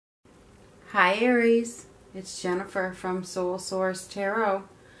Hi Aries, it's Jennifer from Soul Source Tarot,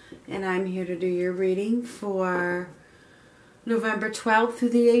 and I'm here to do your reading for November 12th through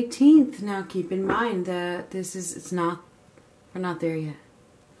the 18th. Now keep in mind that we're not there yet,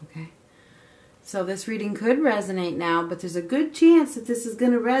 okay? So this reading could resonate now, but there's a good chance that this is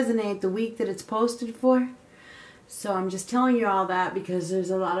going to resonate the week that it's posted for. So I'm just telling you all that because there's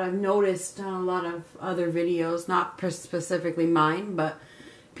a lot I've noticed on a lot of other videos, not specifically mine, but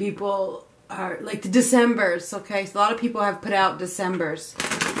people are like the Decembers, okay? So a lot of people have put out Decembers.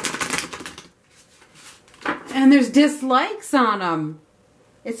 And there's dislikes on them.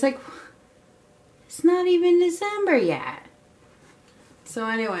 It's like, it's not even December yet. So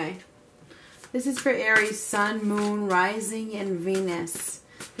anyway, this is for Aries, Sun, Moon, Rising, and Venus.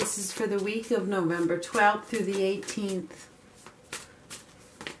 This is for the week of November 12th through the 18th.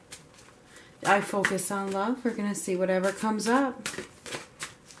 I focus on love. We're going to see whatever comes up.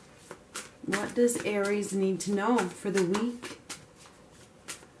 What does Aries need to know for the week?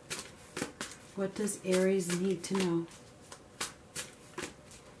 What does Aries need to know?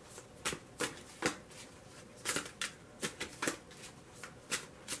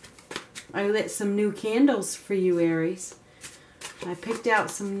 I lit some new candles for you, Aries. I picked out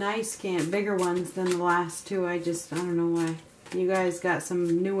some nice bigger ones than the last two. I don't know why. You guys got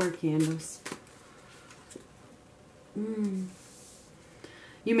some newer candles.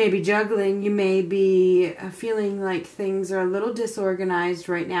 You may be juggling. You may be feeling like things are a little disorganized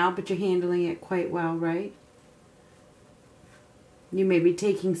right now, but you're handling it quite well, right? You may be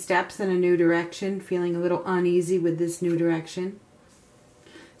taking steps in a new direction, feeling a little uneasy with this new direction.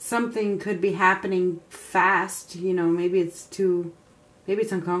 Something could be happening fast. You know, maybe it's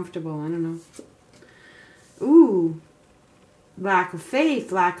uncomfortable. I don't know. Ooh. Lack of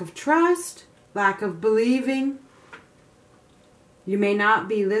faith, lack of trust, lack of believing. You may not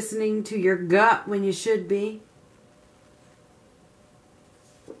be listening to your gut when you should be.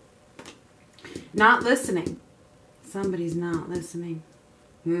 Not listening. Somebody's not listening.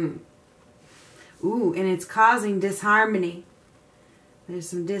 Ooh, and it's causing disharmony. There's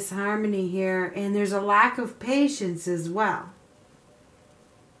some disharmony here, and there's a lack of patience as well.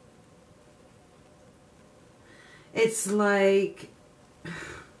 It's like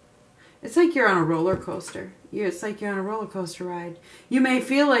you're on a roller coaster. It's like you're on a roller coaster ride. You may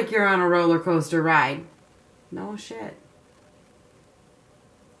feel like you're on a roller coaster ride. No shit.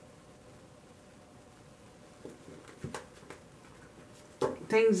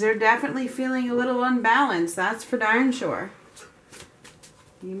 Things are definitely feeling a little unbalanced. That's for darn sure.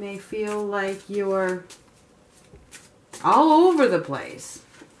 You may feel like you're all over the place.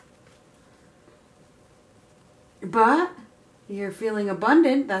 But you're feeling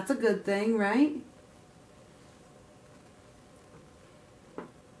abundant. That's a good thing, right?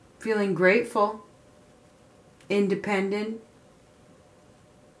 Feeling grateful, independent,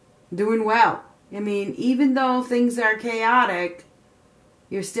 doing well. I mean, even though things are chaotic,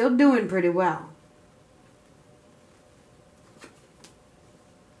 you're still doing pretty well.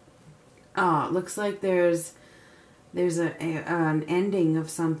 Oh, it looks like there's an ending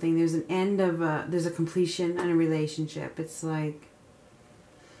of something. There's an end of there's a completion in a relationship. It's like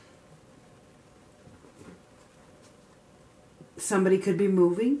somebody could be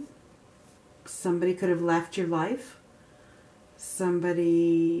moving. Somebody could have left your life.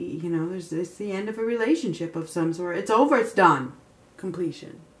 Somebody, you know, it's the end of a relationship of some sort. It's over, it's done.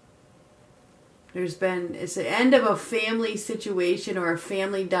 Completion. It's the end of a family situation or a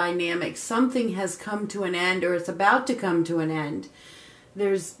family dynamic. Something has come to an end, or it's about to come to an end.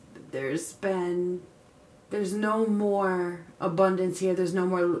 There's no more abundance here. There's no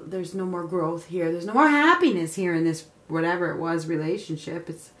more growth here. There's no more happiness here in this whatever it was relationship.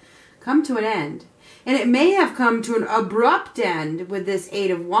 It's come to an end. And it may have come to an abrupt end with this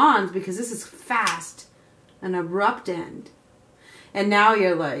Eight of Wands, because this is fast, an abrupt end. And now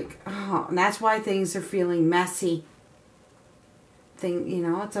you're like, oh, and that's why things are feeling messy.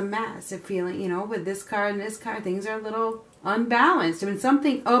 It's a mess. It's feeling, with this card and this card, things are a little unbalanced. I mean,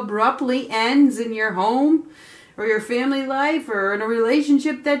 something abruptly ends in your home or your family life or in a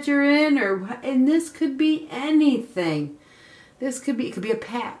relationship that you're in, and this could be anything. It could be a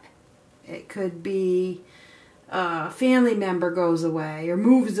pet. It could be a family member goes away or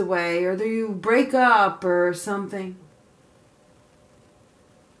moves away, or you break up or something.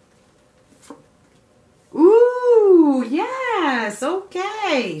 Ooh, yes,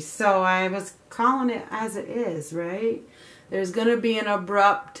 okay. So I was calling it as it is, right? There's going to be an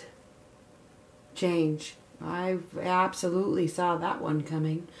abrupt change. I absolutely saw that one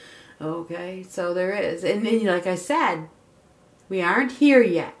coming. Okay, so there is. And then, like I said, we aren't here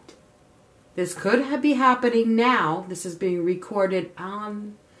yet. This could be happening now. This is being recorded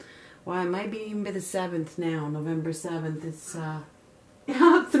on, well, it might be even the 7th now, November 7th. It's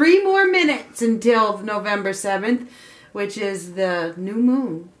 3 more minutes until November 7th, which is the new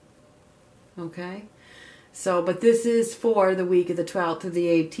moon. Okay? So, but this is for the week of the 12th to the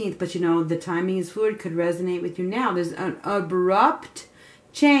 18th. But you know, the timing is fluid, could resonate with you now. There's an abrupt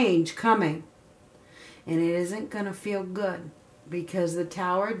change coming. And it isn't going to feel good. Because the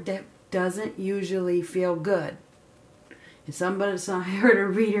Tower doesn't usually feel good. And so I heard a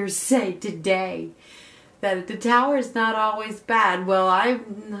reader say today that the Tower is not always bad. Well,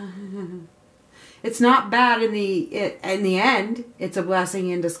 it's not bad in the end. It's a blessing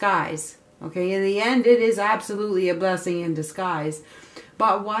in disguise. Okay, in the end, it is absolutely a blessing in disguise.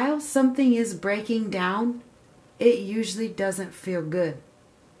 But while something is breaking down, it usually doesn't feel good.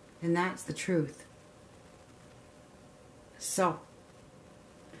 And that's the truth. So,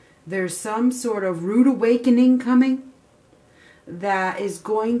 there's some sort of rude awakening coming that is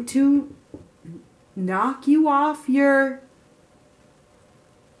going to knock you off your,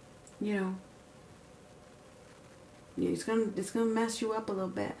 it's gonna mess you up a little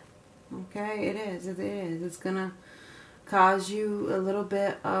bit. Okay, it is. It's gonna cause you a little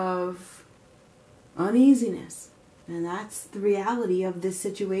bit of uneasiness, and that's the reality of this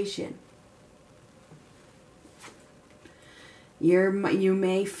situation. You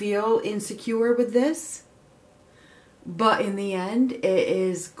may feel insecure with this, but in the end, it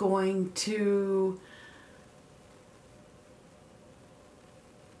is going to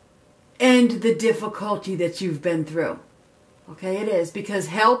end the difficulty that you've been through. Okay, it is, because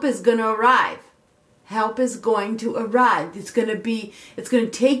help is going to arrive. Help is going to arrive. It's going to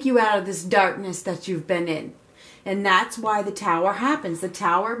take you out of this darkness that you've been in. And that's why the Tower happens. The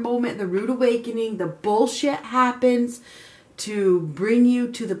Tower moment, the rude awakening, the bullshit happens to bring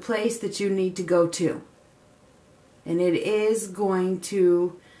you to the place that you need to go to. And it is going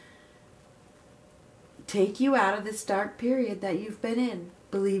to take you out of this dark period that you've been in.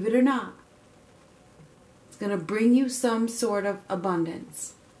 Believe it or not. It's going to bring you some sort of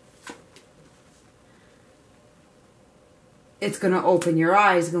abundance. It's going to open your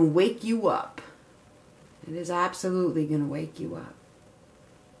eyes. It's going to wake you up. It is absolutely going to wake you up.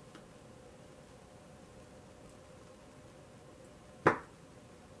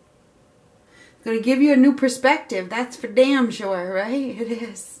 It's going to give you a new perspective. That's for damn sure, right? It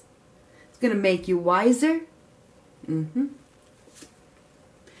is. It's going to make you wiser. And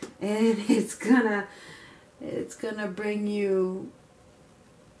it's going to bring you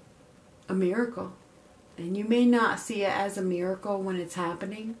a miracle. And you may not see it as a miracle when it's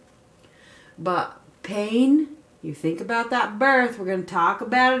happening. But pain, you think about that birth. We're going to talk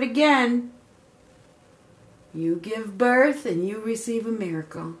about it again. You give birth and you receive a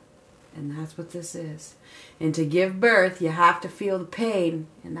miracle. And that's what this is. And to give birth, you have to feel the pain.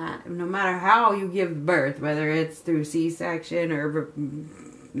 And that, no matter how you give birth, whether it's through C-section or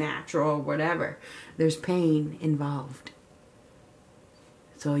natural, whatever, there's pain involved.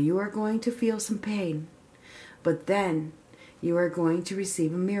 So you are going to feel some pain. But then you are going to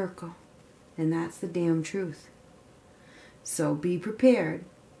receive a miracle. And that's the damn truth. So be prepared.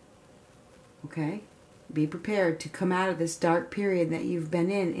 Okay? Be prepared to come out of this dark period that you've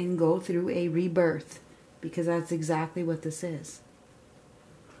been in and go through a rebirth. Because that's exactly what this is.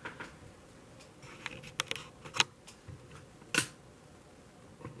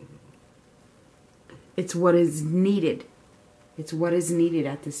 It's what is needed. It's what is needed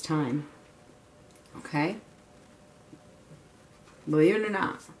at this time. Okay? Believe it or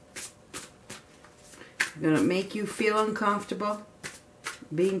not. It's going to make you feel uncomfortable.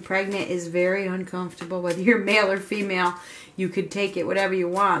 Being pregnant is very uncomfortable. Whether you're male or female, you could take it whatever you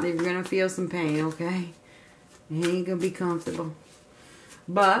want. You're going to feel some pain, okay? It ain't going to be comfortable.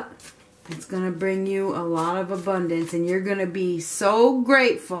 But it's going to bring you a lot of abundance. And you're going to be so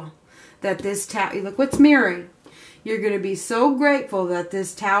grateful that this tower... Look what's mirroring. You're going to be so grateful that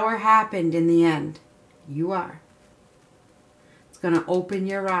this tower happened in the end. You are. It's going to open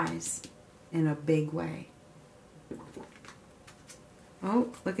your eyes in a big way. Oh,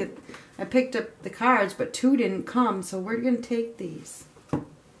 look at... I picked up the cards, but 2 didn't come, so we're going to take these.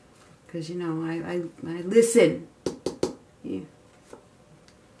 Because, you know, I listen. Yeah.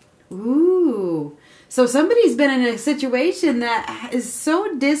 Ooh. So somebody's been in a situation that is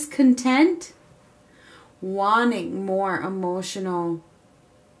so discontent, wanting more emotional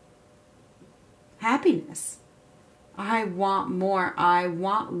happiness. I want more. I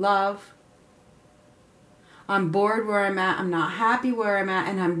want love. I'm bored where I'm at. I'm not happy where I'm at.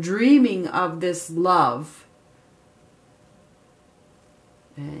 And I'm dreaming of this love.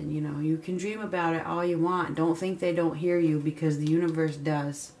 And, you know, you can dream about it all you want. Don't think they don't hear you, because the universe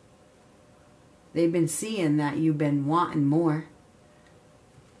does. They've been seeing that you've been wanting more.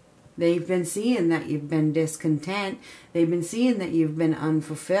 They've been seeing that you've been discontent. They've been seeing that you've been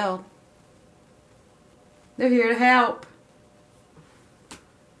unfulfilled. They're here to help.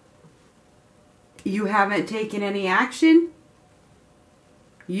 You haven't taken any action.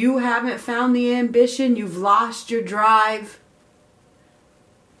 You haven't found the ambition. You've lost your drive.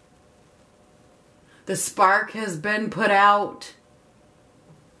 The spark has been put out.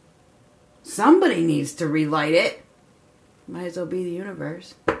 Somebody needs to relight it. Might as well be the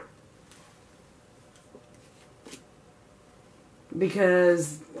universe.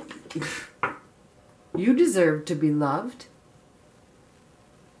 Because you deserve to be loved.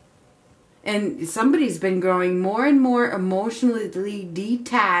 And somebody's been growing more and more emotionally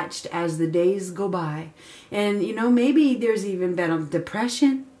detached as the days go by. And, you know, maybe there's even been a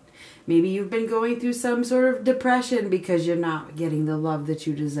depression. Maybe you've been going through some sort of depression because you're not getting the love that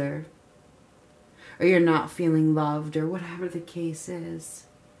you deserve. Or you're not feeling loved, or whatever the case is.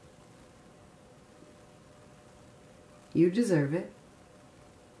 You deserve it.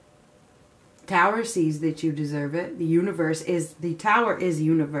 Tower sees that you deserve it. The tower is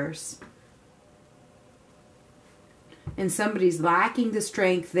universe. And somebody's lacking the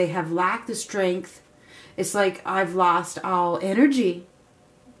strength. They have lacked the strength. It's like, I've lost all energy.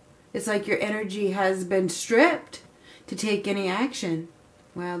 It's like your energy has been stripped to take any action.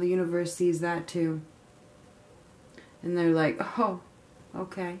 Well, the universe sees that too. And they're like, oh,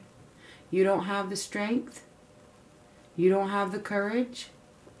 okay. You don't have the strength. You don't have the courage.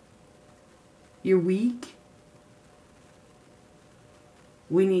 You're weak.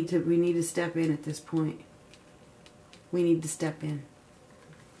 We need to step in at this point. We need to step in.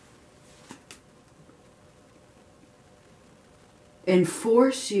 And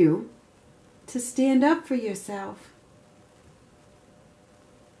force you to stand up for yourself.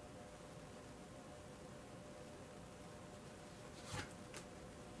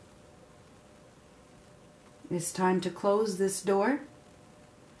 It's time to close this door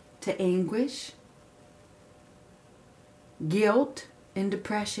to anguish, guilt, and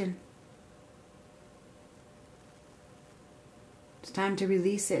depression. It's time to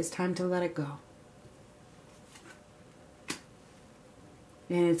release it. It's time to let it go.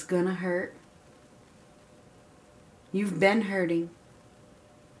 And it's gonna hurt. You've been hurting.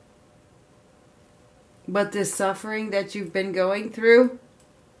 But this suffering that you've been going through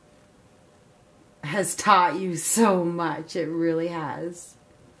has taught you so much. It really has.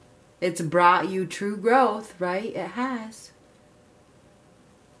 It's brought you true growth, right? It has.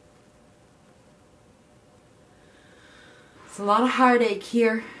 It's a lot of heartache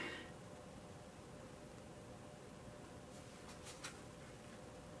here.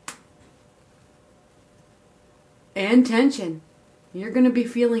 And tension. You're going to be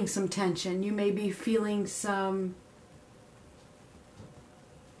feeling some tension. You may be feeling some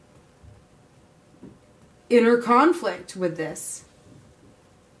inner conflict with this.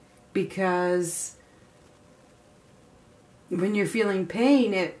 Because when you're feeling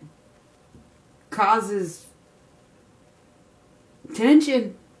pain, it causes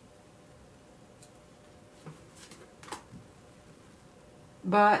tension.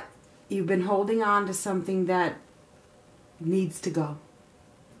 But you've been holding on to something that needs to go.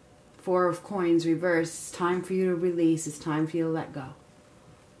 Four of Coins reverse. It's time for you to release. It's time for you to let go.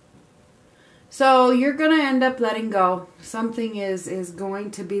 So you're going to end up letting go. Something is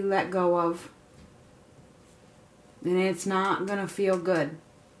going to be let go of. And it's not going to feel good.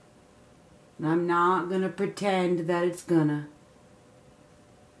 And I'm not going to pretend that it's gonna.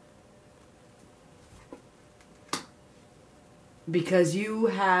 Because you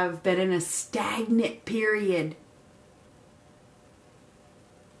have been in a stagnant period.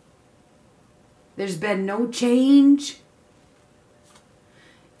 There's been no change.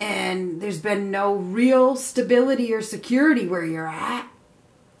 And there's been no real stability or security where you're at.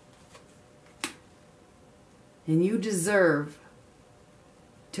 And you deserve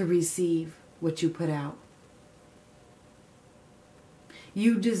to receive what you put out.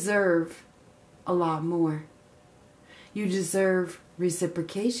 You deserve a lot more. You deserve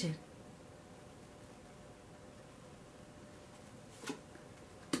reciprocation.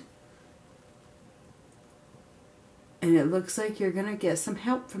 And it looks like you're going to get some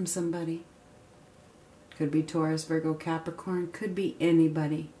help from somebody. Could be Taurus, Virgo, Capricorn. Could be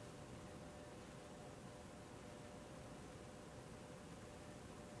anybody.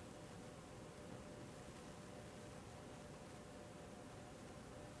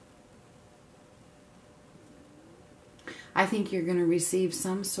 I think you're going to receive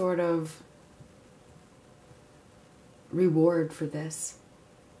some sort of reward for this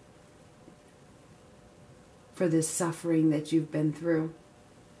suffering that you've been through.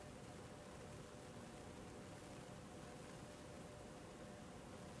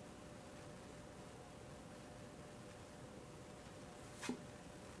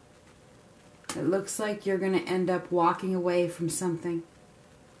 It looks like you're going to end up walking away from something.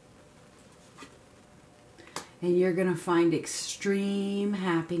 And you're going to find extreme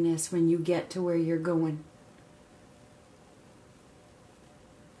happiness when you get to where you're going.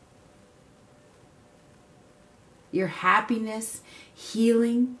 Your happiness,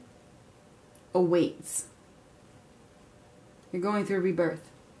 healing awaits. You're going through rebirth.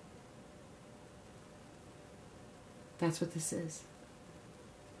 That's what this is.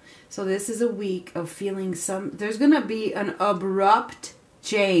 So this is a week of feeling there's going to be an abrupt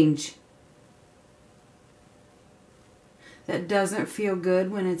change that doesn't feel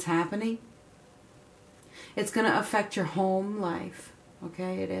good when it's happening. It's going to affect your home life.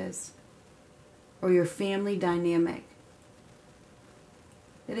 Okay, it is. Or your family dynamic.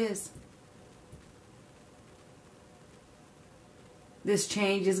 It is. This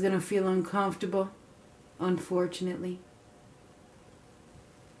change is going to feel uncomfortable, unfortunately.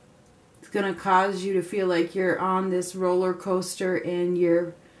 It's going to cause you to feel like you're on this roller coaster and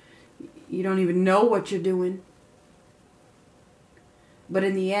you don't even know what you're doing. But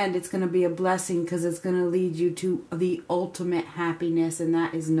in the end, it's going to be a blessing because it's going to lead you to the ultimate happiness, and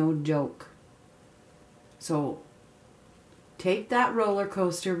that is no joke. So, take that roller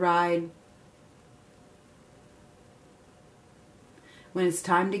coaster ride. When it's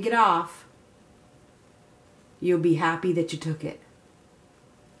time to get off, you'll be happy that you took it.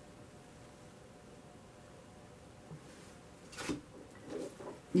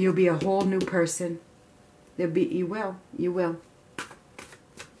 You'll be a whole new person. You will.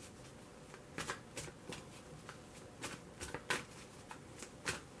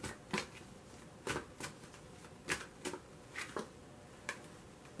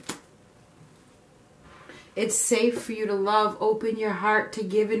 It's safe for you to love. Open your heart to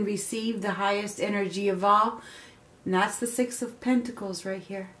give and receive the highest energy of all. And that's the Six of Pentacles right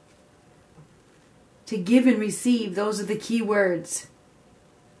here. To give and receive, those are the key words.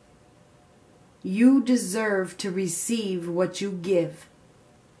 You deserve to receive what you give.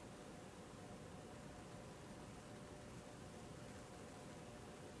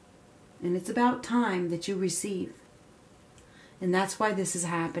 And it's about time that you receive. And that's why this is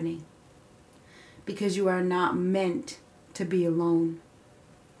happening. Because you are not meant to be alone.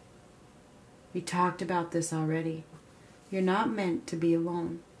 We talked about this already. You're not meant to be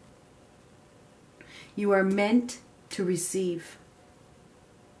alone. You are meant to receive.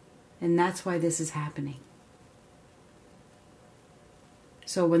 And that's why this is happening.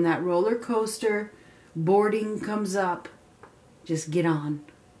 So when that roller coaster boarding comes up, just get on.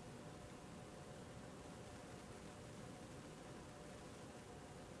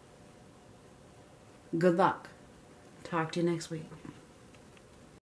 Good luck. Talk to you next week.